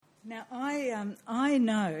Now, I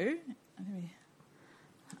know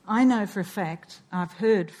for a fact, I've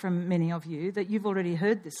heard from many of you that you've already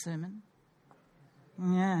heard this sermon.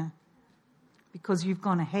 Yeah, because you've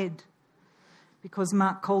gone ahead. Because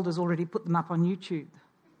Mark Calder's already put them up on YouTube.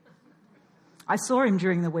 I saw him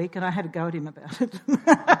during the week and I had a go at him about it.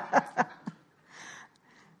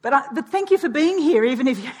 But thank you for being here, even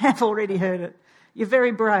if you have already heard it. You're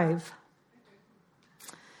very brave.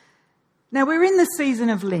 Now, we're in the season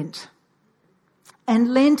of Lent.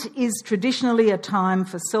 And Lent is traditionally a time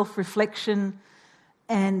for self-reflection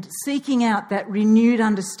and seeking out that renewed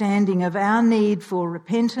understanding of our need for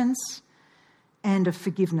repentance and of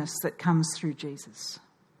forgiveness that comes through Jesus.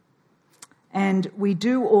 And we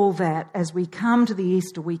do all that as we come to the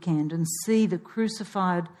Easter weekend and see the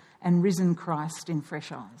crucified and risen Christ in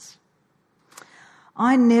fresh eyes.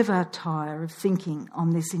 I never tire of thinking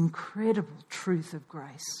on this incredible truth of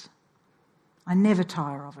grace. I never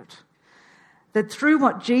tire of it. That through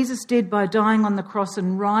what Jesus did by dying on the cross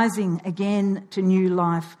and rising again to new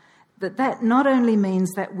life, that not only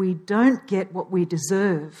means that we don't get what we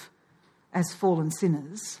deserve as fallen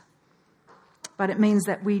sinners, but it means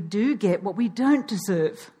that we do get what we don't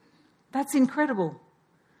deserve. That's incredible.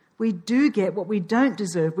 We do get what we don't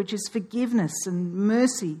deserve, which is forgiveness and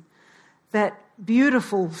mercy, that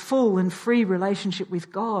beautiful, full and free relationship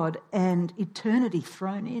with God and eternity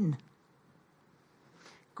thrown in.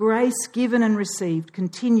 Grace given and received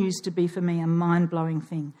continues to be for me a mind-blowing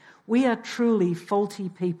thing. We are truly faulty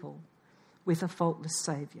people with a faultless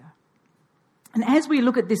Saviour. And as we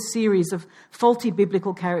look at this series of faulty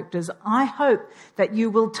biblical characters, I hope that you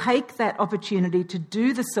will take that opportunity to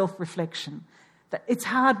do the self-reflection. It's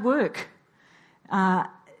hard work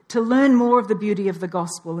to learn more of the beauty of the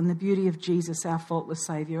gospel and the beauty of Jesus, our faultless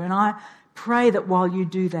Saviour. And I pray that while you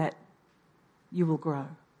do that, you will grow.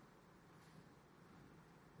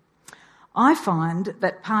 I find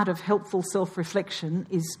that part of helpful self-reflection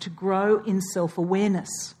is to grow in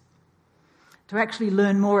self-awareness, to actually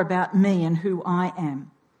learn more about me and who I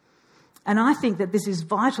am. And I think that this is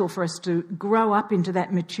vital for us to grow up into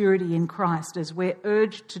that maturity in Christ as we're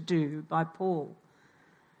urged to do by Paul.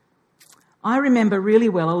 I remember really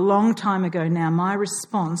well, a long time ago now, my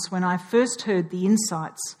response when I first heard the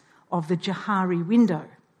insights of the Johari window.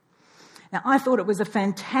 Now, I thought it was a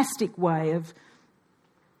fantastic way of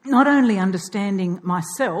not only understanding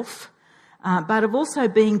myself, but of also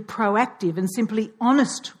being proactive and simply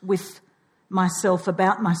honest with myself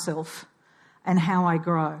about myself and how I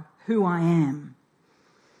grow, who I am.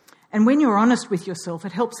 And when you're honest with yourself,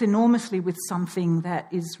 it helps enormously with something that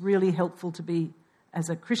is really helpful to be as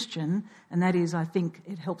a Christian, and that is, I think,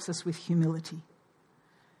 it helps us with humility.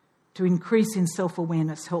 To increase in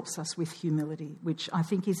self-awareness helps us with humility, which I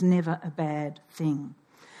think is never a bad thing.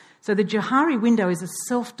 So the Johari window is a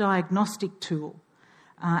self-diagnostic tool,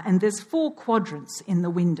 and there's 4 quadrants in the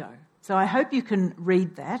window. So I hope you can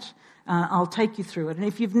read that. I'll take you through it. And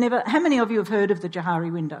if you've never... How many of you have heard of the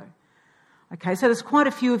Johari window? Okay, so there's quite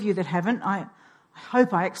a few of you that haven't. I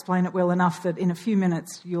hope I explain it well enough that in a few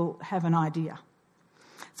minutes you'll have an idea.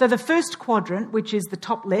 So the first quadrant, which is the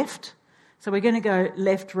top left, so we're going to go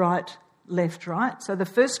left, right, left, right. So the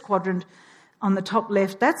first quadrant on the top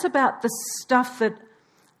left, that's about the stuff that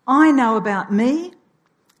I know about me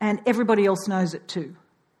and everybody else knows it too.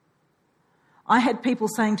 I had people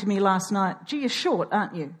saying to me last night, "Gee, you're short,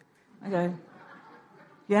 aren't you?" I go,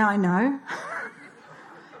 "Yeah, I know."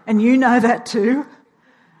 And you know that too.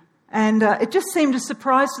 And it just seemed a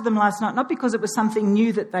surprise to them last night, not because it was something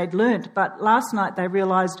new that they'd learnt, but last night they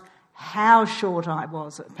realised how short I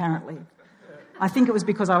was, apparently. I think it was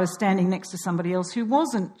because I was standing next to somebody else who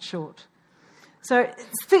wasn't short. So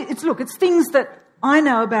it's things that I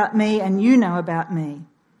know about me and you know about me.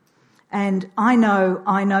 And I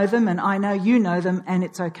know them and I know you know them, and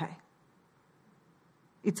it's okay.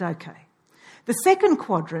 It's okay. The second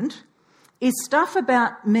quadrant is stuff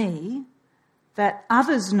about me that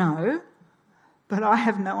others know, but I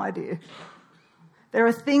have no idea. There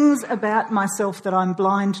are things about myself that I'm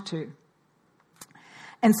blind to.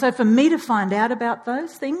 And so for me to find out about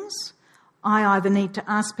those things, I either need to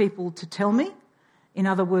ask people to tell me, in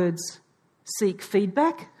other words, seek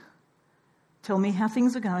feedback, tell me how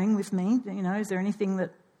things are going with me, is there anything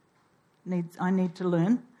that I need to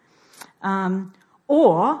learn?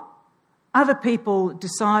 Or other people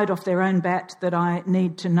decide off their own bat that I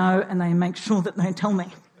need to know and they make sure that they tell me.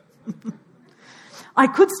 I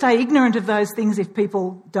could stay ignorant of those things if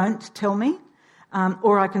people don't tell me,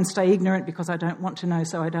 or I can stay ignorant because I don't want to know,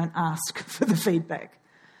 so I don't ask for the feedback.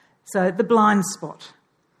 So the blind spot.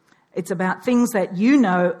 It's about things that you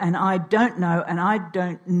know and I don't know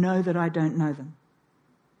that I don't know them.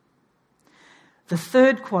 The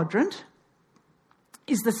third quadrant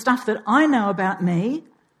is the stuff that I know about me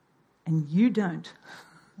and you don't.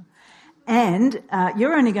 And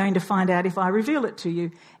you're only going to find out if I reveal it to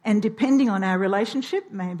you. And depending on our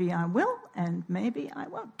relationship, maybe I will and maybe I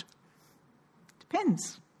won't.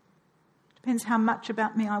 Depends. Depends how much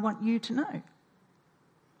about me I want you to know.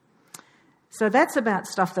 So that's about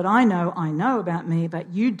stuff that I know about me, but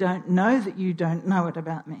you don't know that you don't know it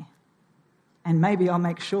about me. And maybe I'll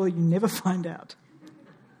make sure you never find out.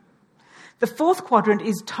 The fourth quadrant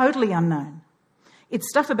is totally unknown. It's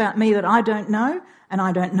stuff about me that I don't know, and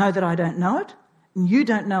I don't know that I don't know it, and you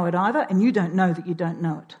don't know it either, and you don't know that you don't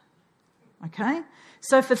know it. Okay?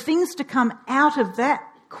 So for things to come out of that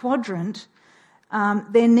quadrant,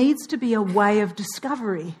 there needs to be a way of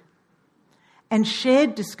discovery and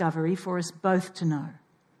shared discovery for us both to know.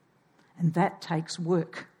 And that takes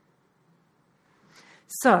work.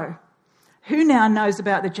 So, who now knows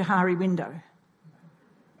about the Johari window?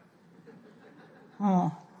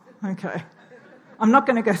 Oh, okay. I'm not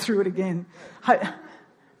going to go through it again,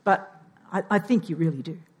 but I think you really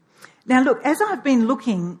do. Now look, as I've been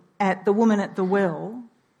looking at the woman at the well,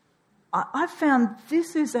 I've found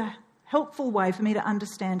this is a helpful way for me to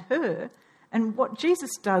understand her and what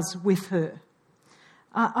Jesus does with her.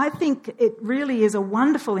 I think it really is a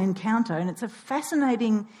wonderful encounter, and it's a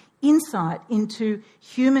fascinating insight into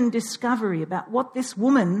human discovery about what this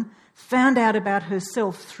woman found out about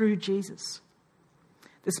herself through Jesus.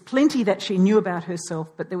 There's plenty that she knew about herself,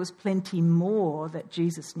 but there was plenty more that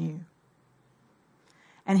Jesus knew.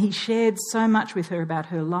 And he shared so much with her about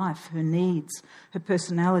her life, her needs, her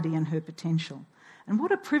personality and her potential. And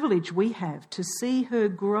what a privilege we have to see her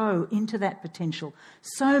grow into that potential.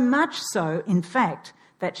 So much so, in fact,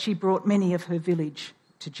 that she brought many of her village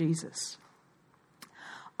to Jesus.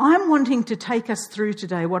 I'm wanting to take us through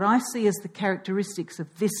today what I see as the characteristics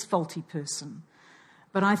of this faulty person.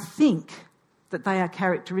 But I think that they are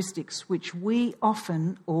characteristics which we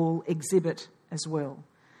often all exhibit as well.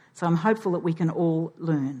 So I'm hopeful that we can all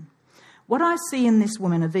learn. What I see in this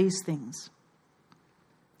woman are these things.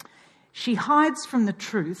 She hides from the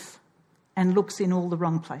truth and looks in all the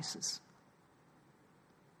wrong places.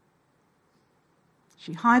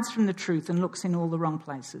 She hides from the truth and looks in all the wrong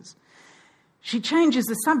places. She changes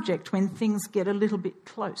the subject when things get a little bit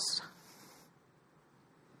close.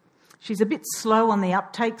 She's a bit slow on the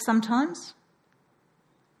uptake sometimes.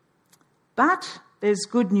 But there's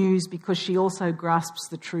good news because she also grasps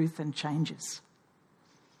the truth and changes.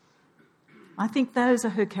 I think those are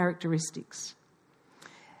her characteristics.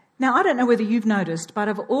 Now, I don't know whether you've noticed, but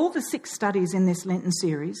of all the 6 studies in this Lenten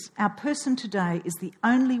series, our person today is the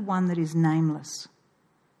only one that is nameless.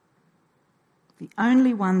 The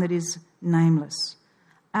only one that is nameless.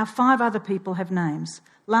 Our 5 other people have names.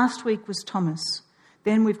 Last week was Thomas.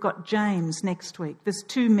 Then we've got James next week. There's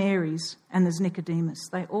 2 Marys and there's Nicodemus.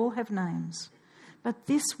 They all have names. But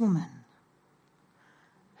this woman,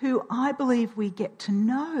 who I believe we get to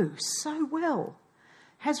know so well,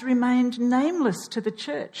 has remained nameless to the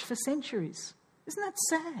church for centuries. Isn't that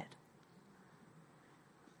sad?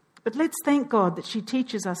 But let's thank God that she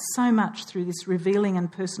teaches us so much through this revealing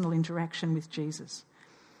and personal interaction with Jesus.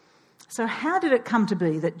 So how did it come to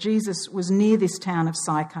be that Jesus was near this town of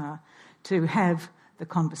Sychar to have the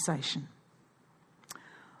conversation?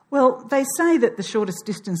 Well, they say that the shortest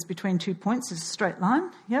distance between 2 points is a straight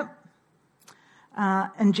line. Yep.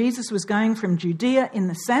 And Jesus was going from Judea in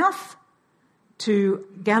the south to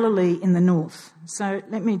Galilee in the north. So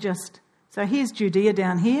here's Judea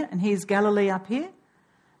down here and here's Galilee up here.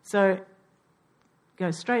 So go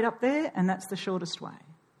straight up there and that's the shortest way.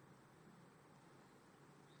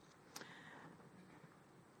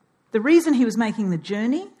 The reason he was making the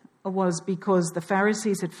journey was because the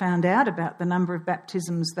Pharisees had found out about the number of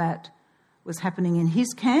baptisms that was happening in his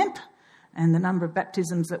camp and the number of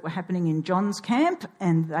baptisms that were happening in John's camp,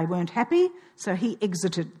 and they weren't happy, so he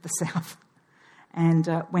exited the south and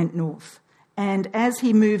went north. And as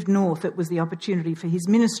he moved north, it was the opportunity for his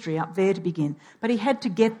ministry up there to begin. But he had to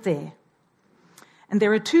get there. And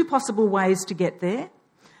there are 2 possible ways to get there.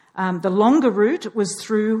 The longer route was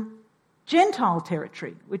through Gentile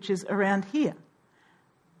territory, which is around here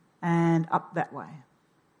and up that way.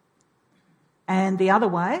 And the other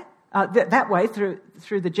way, that way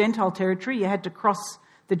through the Gentile territory, you had to cross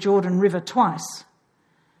the Jordan River twice.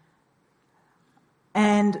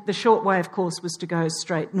 And the short way, of course, was to go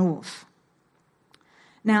straight north.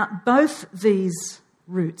 Now, both these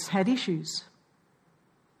routes had issues.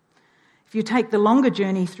 If you take the longer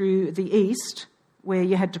journey through the east, where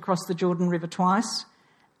you had to cross the Jordan River twice,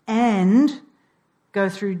 and go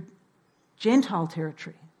through Gentile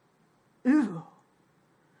territory,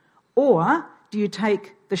 or do you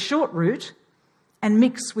take the short route and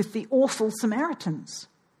mix with the awful Samaritans?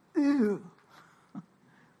 Ew.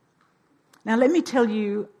 Now, let me tell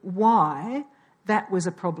you why that was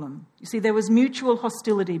a problem. You see, there was mutual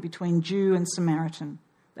hostility between Jew and Samaritan.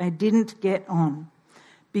 They didn't get on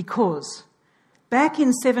because back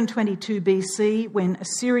in 722 BC, when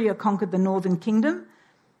Assyria conquered the northern kingdom,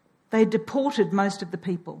 they deported most of the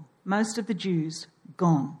people, most of the Jews,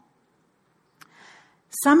 gone.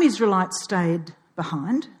 Some Israelites stayed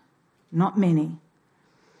behind, not many.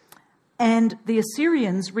 And the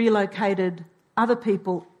Assyrians relocated other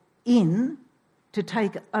people in to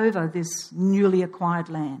take over this newly acquired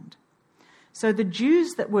land. So the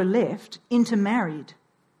Jews that were left intermarried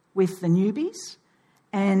with the newbies,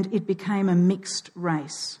 and it became a mixed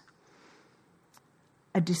race.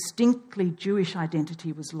 A distinctly Jewish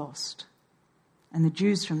identity was lost, and the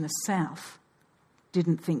Jews from the south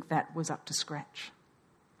didn't think that was up to scratch.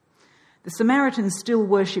 The Samaritans still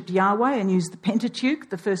worshipped Yahweh and used the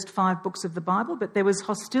Pentateuch, the first 5 books of the Bible, but there was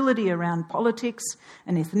hostility around politics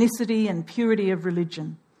and ethnicity and purity of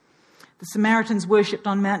religion. The Samaritans worshipped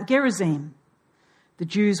on Mount Gerizim. The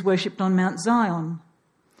Jews worshipped on Mount Zion.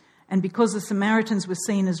 And because the Samaritans were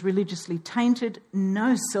seen as religiously tainted,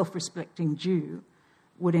 no self-respecting Jew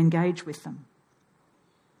would engage with them.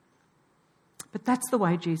 But that's the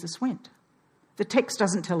way Jesus went. The text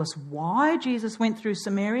doesn't tell us why Jesus went through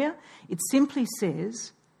Samaria. It simply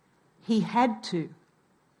says he had to.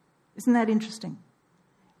 Isn't that interesting?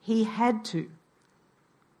 He had to.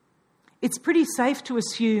 It's pretty safe to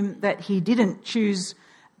assume that he didn't choose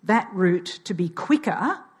that route to be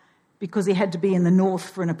quicker because he had to be in the north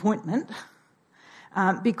for an appointment,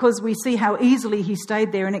 because we see how easily he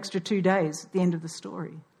stayed there an extra 2 days at the end of the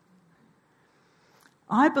story.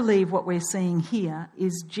 I believe what we're seeing here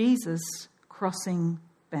is Jesus crossing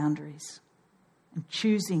boundaries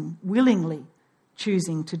and willingly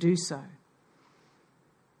choosing to do so.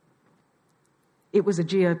 It was a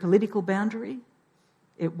geopolitical boundary.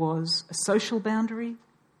 It was a social boundary,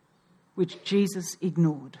 which Jesus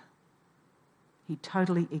ignored. He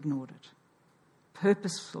totally ignored it,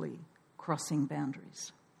 purposefully crossing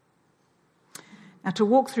boundaries. Now, to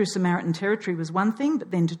walk through Samaritan territory was one thing,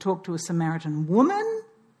 but then to talk to a Samaritan woman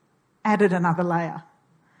added another layer.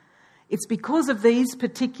 It's because of these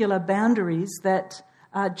particular boundaries that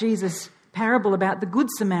Jesus' parable about the Good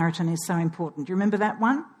Samaritan is so important. Do you remember that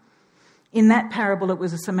one? In that parable, it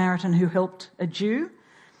was a Samaritan who helped a Jew.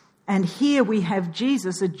 And here we have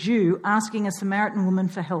Jesus, a Jew, asking a Samaritan woman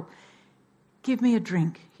for help. Give me a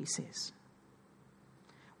drink, he says.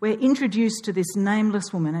 We're introduced to this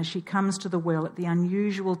nameless woman as she comes to the well at the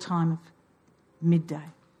unusual time of midday.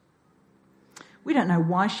 We don't know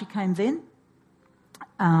why she came then.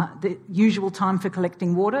 The usual time for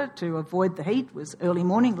collecting water to avoid the heat was early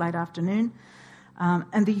morning, late afternoon.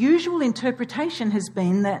 And the usual interpretation has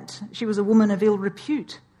been that she was a woman of ill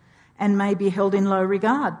repute and may be held in low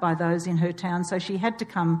regard by those in her town, so she had to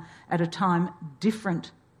come at a time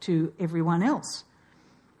different to everyone else.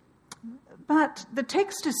 But the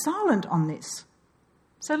text is silent on this.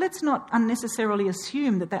 So let's not unnecessarily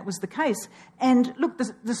assume that that was the case. And look,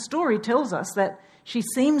 the story tells us that she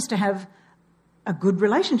seems to have a good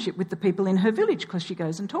relationship with the people in her village because she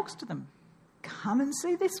goes and talks to them. Come and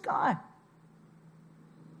see this guy.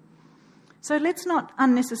 So let's not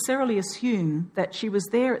unnecessarily assume that she was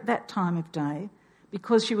there at that time of day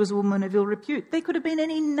because she was a woman of ill repute. There could have been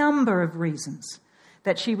any number of reasons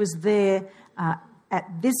that she was there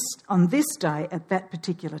on this day at that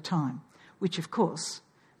particular time, which of course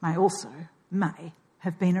may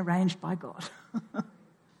have been arranged by God.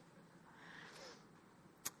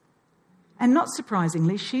 And not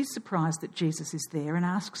surprisingly, she's surprised that Jesus is there and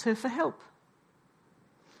asks her for help.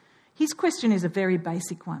 His question is a very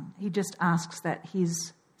basic one. He just asks that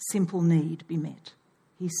his simple need be met.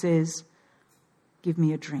 He says, give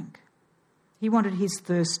me a drink. He wanted his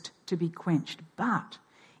thirst to be quenched. But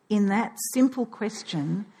in that simple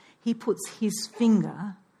question, he puts his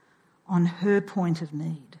finger on her point of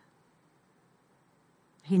need.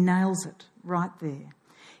 He nails it right there.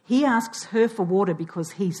 He asks her for water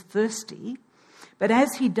because he's thirsty, but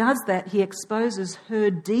as he does that, he exposes her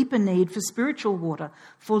deeper need for spiritual water,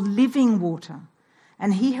 for living water,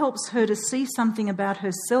 and he helps her to see something about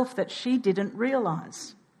herself that she didn't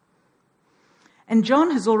realise. And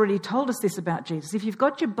John has already told us this about Jesus. If you've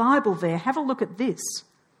got your Bible there, have a look at this.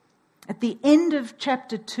 At the end of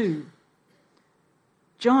chapter 2,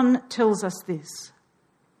 John tells us this.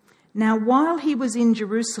 Now, while he was in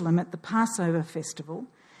Jerusalem at the Passover festival,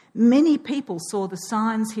 many people saw the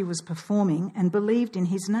signs he was performing and believed in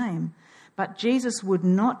his name. But Jesus would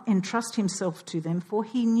not entrust himself to them, for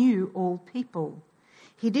he knew all people.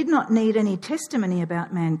 He did not need any testimony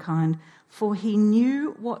about mankind, for he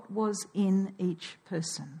knew what was in each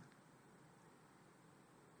person.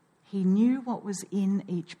 He knew what was in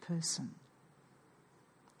each person.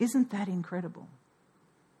 Isn't that incredible?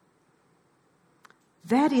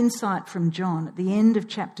 That insight from John at the end of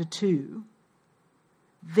chapter 2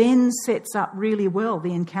 then sets up really well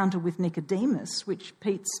the encounter with Nicodemus, which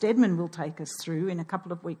Pete Steadman will take us through in a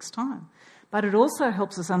couple of weeks' time. But it also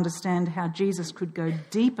helps us understand how Jesus could go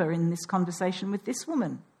deeper in this conversation with this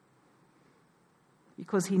woman,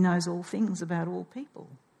 because he knows all things about all people.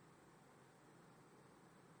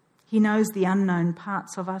 He knows the unknown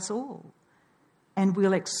parts of us all, and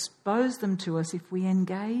will expose them to us if we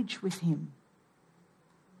engage with him.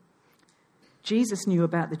 Jesus knew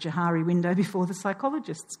about the Johari window before the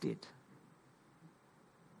psychologists did.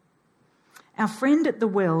 Our friend at the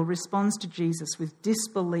well responds to Jesus with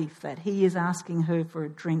disbelief that he is asking her for a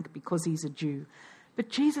drink because he's a Jew. But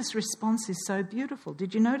Jesus' response is so beautiful.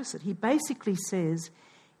 Did you notice it? He basically says,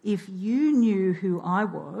 if you knew who I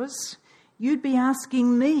was, you'd be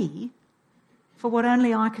asking me for what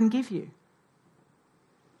only I can give you.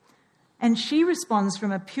 And she responds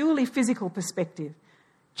from a purely physical perspective.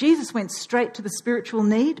 Jesus went straight to the spiritual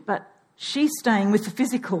need, but she's staying with the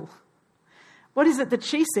physical. What is it that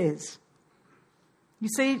she says? You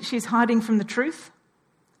see, she's hiding from the truth,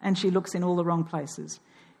 and she looks in all the wrong places.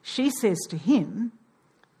 She says to him,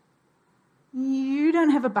 you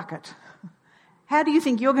don't have a bucket. How do you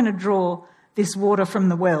think you're going to draw this water from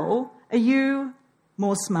the well? Are you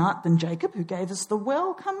more smart than Jacob, who gave us the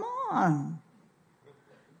well? Come on.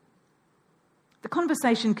 The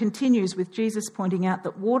conversation continues with Jesus pointing out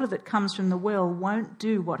that water that comes from the well won't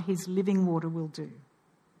do what his living water will do.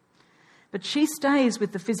 But she stays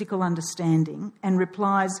with the physical understanding and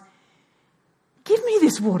replies, give me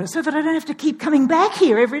this water so that I don't have to keep coming back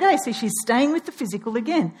here every day. See, she's staying with the physical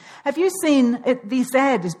again. Have you seen it? This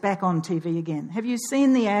ad is back on TV again. Have you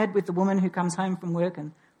seen the ad with the woman who comes home from work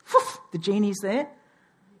and the genie's there?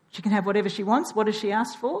 She can have whatever she wants. What has she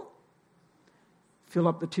asked for? Fill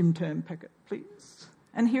up the Tim Tam packet, please.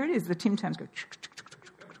 And here it is. The Tim Tams go.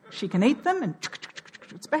 She can eat them and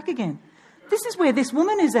it's back again. This is where this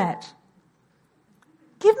woman is at.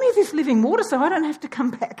 Give me this living water so I don't have to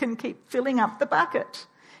come back and keep filling up the bucket.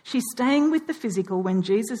 She's staying with the physical when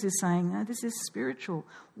Jesus is saying, no, this is spiritual.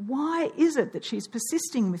 Why is it that she's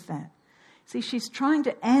persisting with that? See, she's trying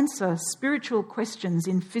to answer spiritual questions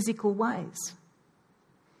in physical ways.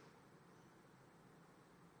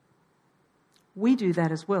 We do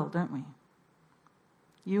that as well, don't we?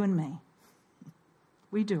 You and me.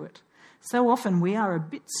 We do it. So often we are a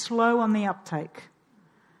bit slow on the uptake.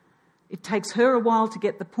 It takes her a while to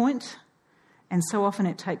get the point, and so often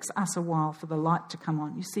it takes us a while for the light to come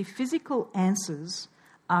on. You see, physical answers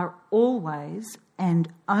are always and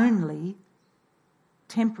only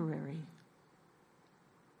temporary.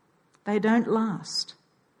 They don't last.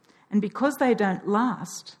 And because they don't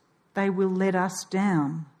last, they will let us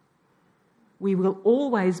down. We will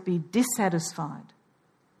always be dissatisfied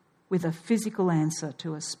with a physical answer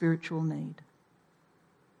to a spiritual need.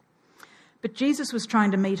 But Jesus was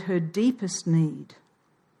trying to meet her deepest need.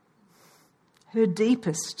 Her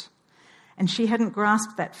deepest. And she hadn't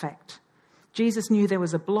grasped that fact. Jesus knew there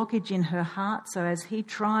was a blockage in her heart, so as she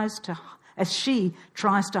tries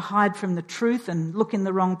to hide from the truth and look in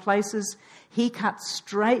the wrong places, he cuts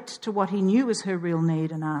straight to what he knew was her real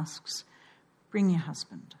need and asks, bring your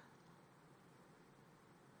husband.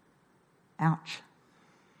 Ouch.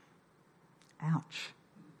 Ouch.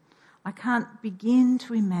 I can't begin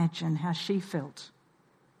to imagine how she felt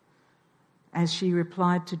as she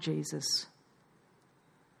replied to Jesus,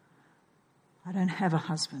 I don't have a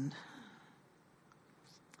husband.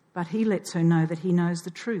 But he lets her know that he knows the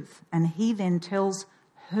truth, and he then tells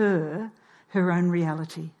her her own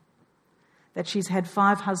reality, that she's had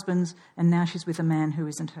 5 husbands and now she's with a man who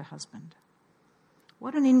isn't her husband.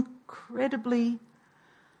 What an incredibly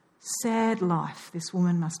sad life this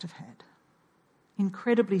woman must have had.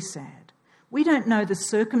 Incredibly sad. We don't know the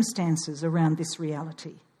circumstances around this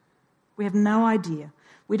reality. We have no idea.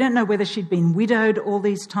 We don't know whether she'd been widowed all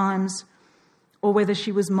these times or whether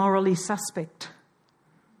she was morally suspect.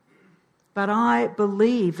 But I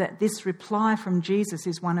believe that this reply from Jesus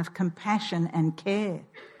is one of compassion and care.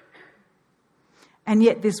 And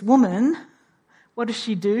yet this woman, what does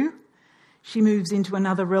she do? She moves into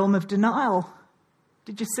another realm of denial.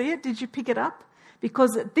 Did you see it? Did you pick it up?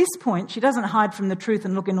 Because at this point, she doesn't hide from the truth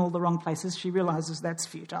and look in all the wrong places. She realises that's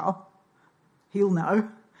futile. He'll know.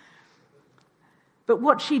 But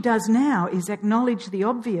what she does now is acknowledge the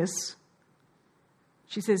obvious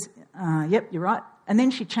She says, yep, you're right. And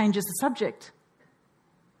then she changes the subject.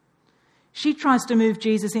 She tries to move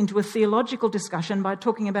Jesus into a theological discussion by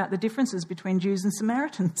talking about the differences between Jews and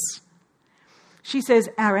Samaritans. She says,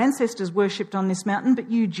 our ancestors worshipped on this mountain,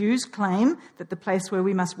 but you Jews claim that the place where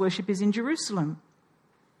we must worship is in Jerusalem.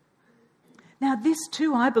 Now, this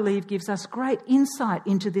too, I believe, gives us great insight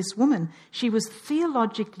into this woman. She was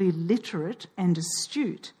theologically literate and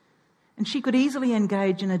astute, and she could easily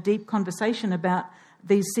engage in a deep conversation about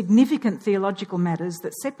these significant theological matters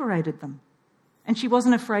that separated them. And she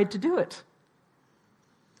wasn't afraid to do it.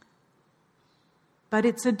 But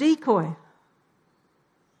it's a decoy.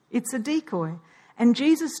 It's a decoy. And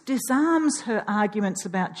Jesus disarms her arguments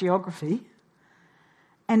about geography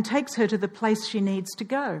and takes her to the place she needs to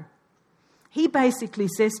go. He basically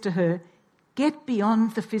says to her, get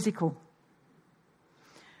beyond the physical.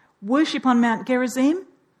 Worship on Mount Gerizim,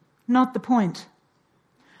 not the point.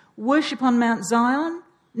 Worship on Mount Zion,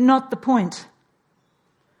 not the point.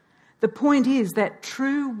 The point is that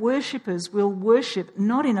true worshippers will worship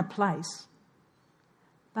not in a place,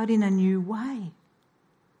 but in a new way,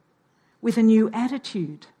 with a new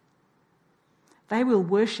attitude. They will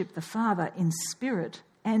worship the Father in spirit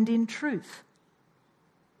and in truth.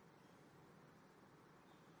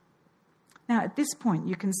 Now, at this point,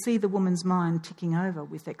 you can see the woman's mind ticking over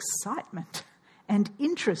with excitement and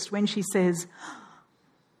interest when she says,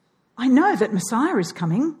 I know that Messiah is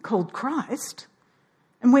coming, called Christ,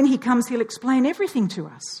 and when he comes, he'll explain everything to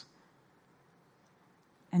us.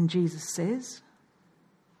 And Jesus says,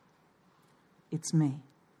 it's me.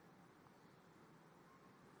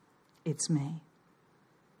 It's me.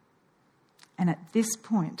 And at this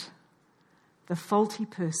point, the faulty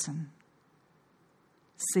person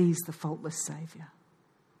sees the faultless Saviour.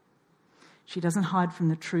 She doesn't hide from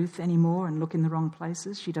the truth anymore and look in the wrong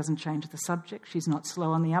places. She doesn't change the subject. She's not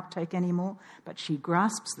slow on the uptake anymore, but she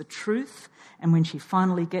grasps the truth, and when she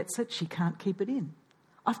finally gets it, she can't keep it in.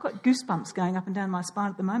 I've got goosebumps going up and down my spine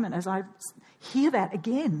at the moment as I hear that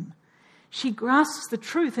again. She grasps the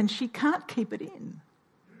truth and she can't keep it in.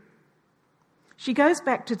 She goes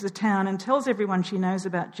back to the town and tells everyone she knows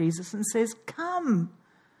about Jesus and says, come,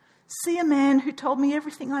 see a man who told me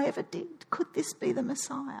everything I ever did. Could this be the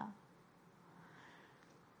Messiah?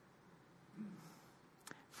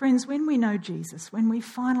 Friends, when we know Jesus, when we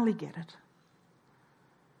finally get it,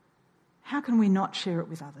 how can we not share it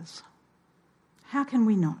with others? How can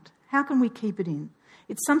we not? How can we keep it in?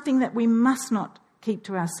 It's something that we must not keep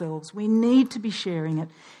to ourselves. We need to be sharing it,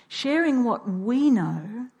 sharing what we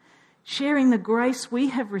know, sharing the grace we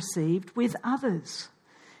have received with others,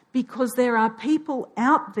 because there are people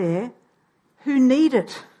out there who need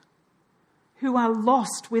it, who are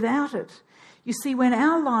lost without it. You see, when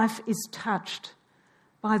our life is touched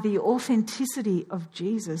by the authenticity of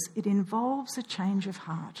Jesus, it involves a change of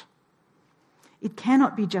heart. It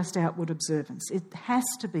cannot be just outward observance. It has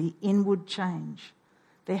to be inward change.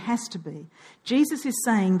 There has to be. Jesus is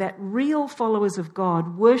saying that real followers of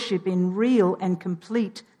God worship in real and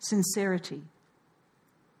complete sincerity.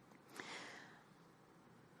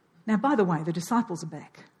 Now, by the way, the disciples are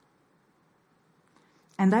back.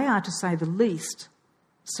 And they are, to say the least,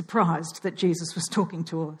 surprised that Jesus was talking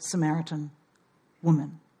to a Samaritan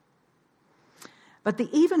woman. But the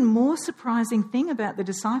even more surprising thing about the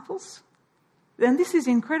disciples, and this is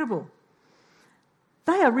incredible,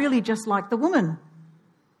 they are really just like the woman.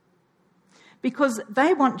 Because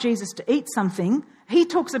they want Jesus to eat something. He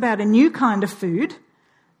talks about a new kind of food,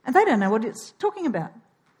 and they don't know what it's talking about.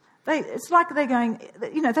 It's like they're going,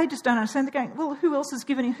 they just don't understand. They're going, well, who else has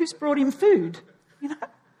given him, who's brought him food?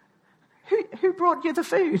 Who brought you the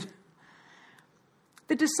food?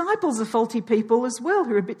 The disciples are faulty people as well,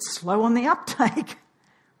 who are a bit slow on the uptake.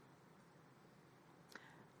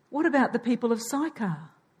 What about the people of Sychar?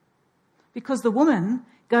 Because the woman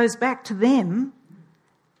goes back to them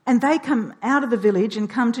and they come out of the village and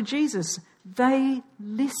come to Jesus. They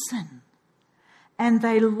listen and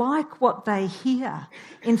they like what they hear.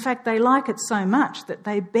 In fact, they like it so much that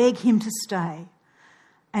they beg him to stay.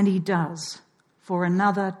 And he does for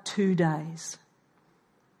another 2 days.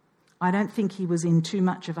 I don't think he was in too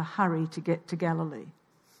much of a hurry to get to Galilee.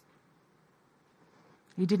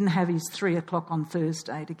 He didn't have his 3 o'clock on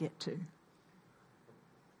Thursday to get to.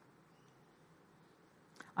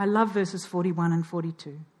 I love verses 41 and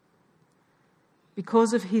 42.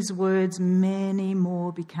 Because of his words, many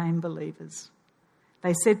more became believers.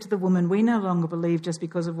 They said to the woman, we no longer believe just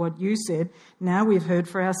because of what you said. Now we've heard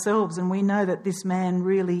for ourselves, and we know that this man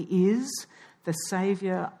really is the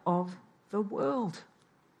Saviour of the world.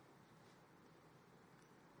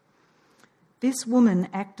 This woman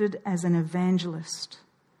acted as an evangelist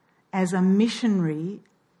as a missionary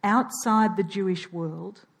outside the Jewish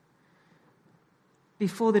world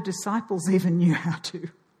before the disciples even knew how to.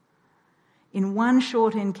 In one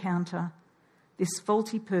short encounter, this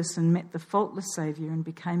faulty person met the faultless Saviour and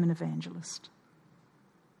became an evangelist.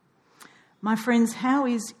 My friends, how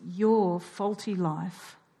is your faulty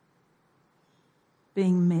life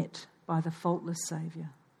being met by the faultless Saviour?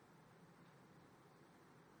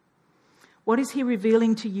 What is he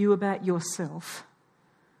revealing to you about yourself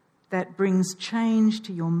that brings change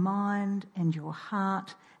to your mind and your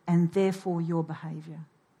heart and therefore your behaviour?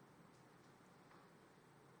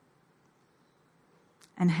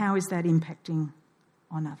 And how is that impacting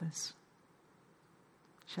on others?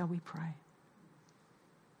 Shall we pray?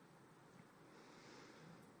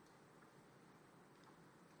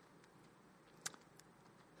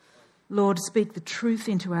 Lord, speak the truth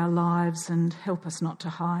into our lives and help us not to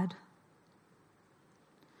hide.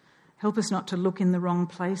 Help us not to look in the wrong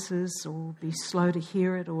places or be slow to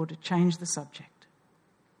hear it or to change the subject.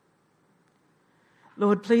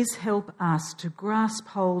 Lord, please help us to grasp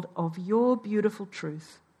hold of your beautiful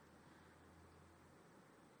truth,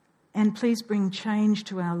 and please bring change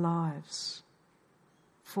to our lives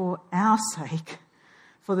for our sake,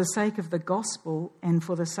 for the sake of the gospel and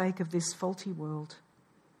for the sake of this faulty world.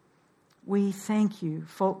 We thank you,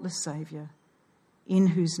 faultless Saviour, in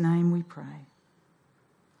whose name we pray.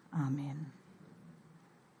 Amen.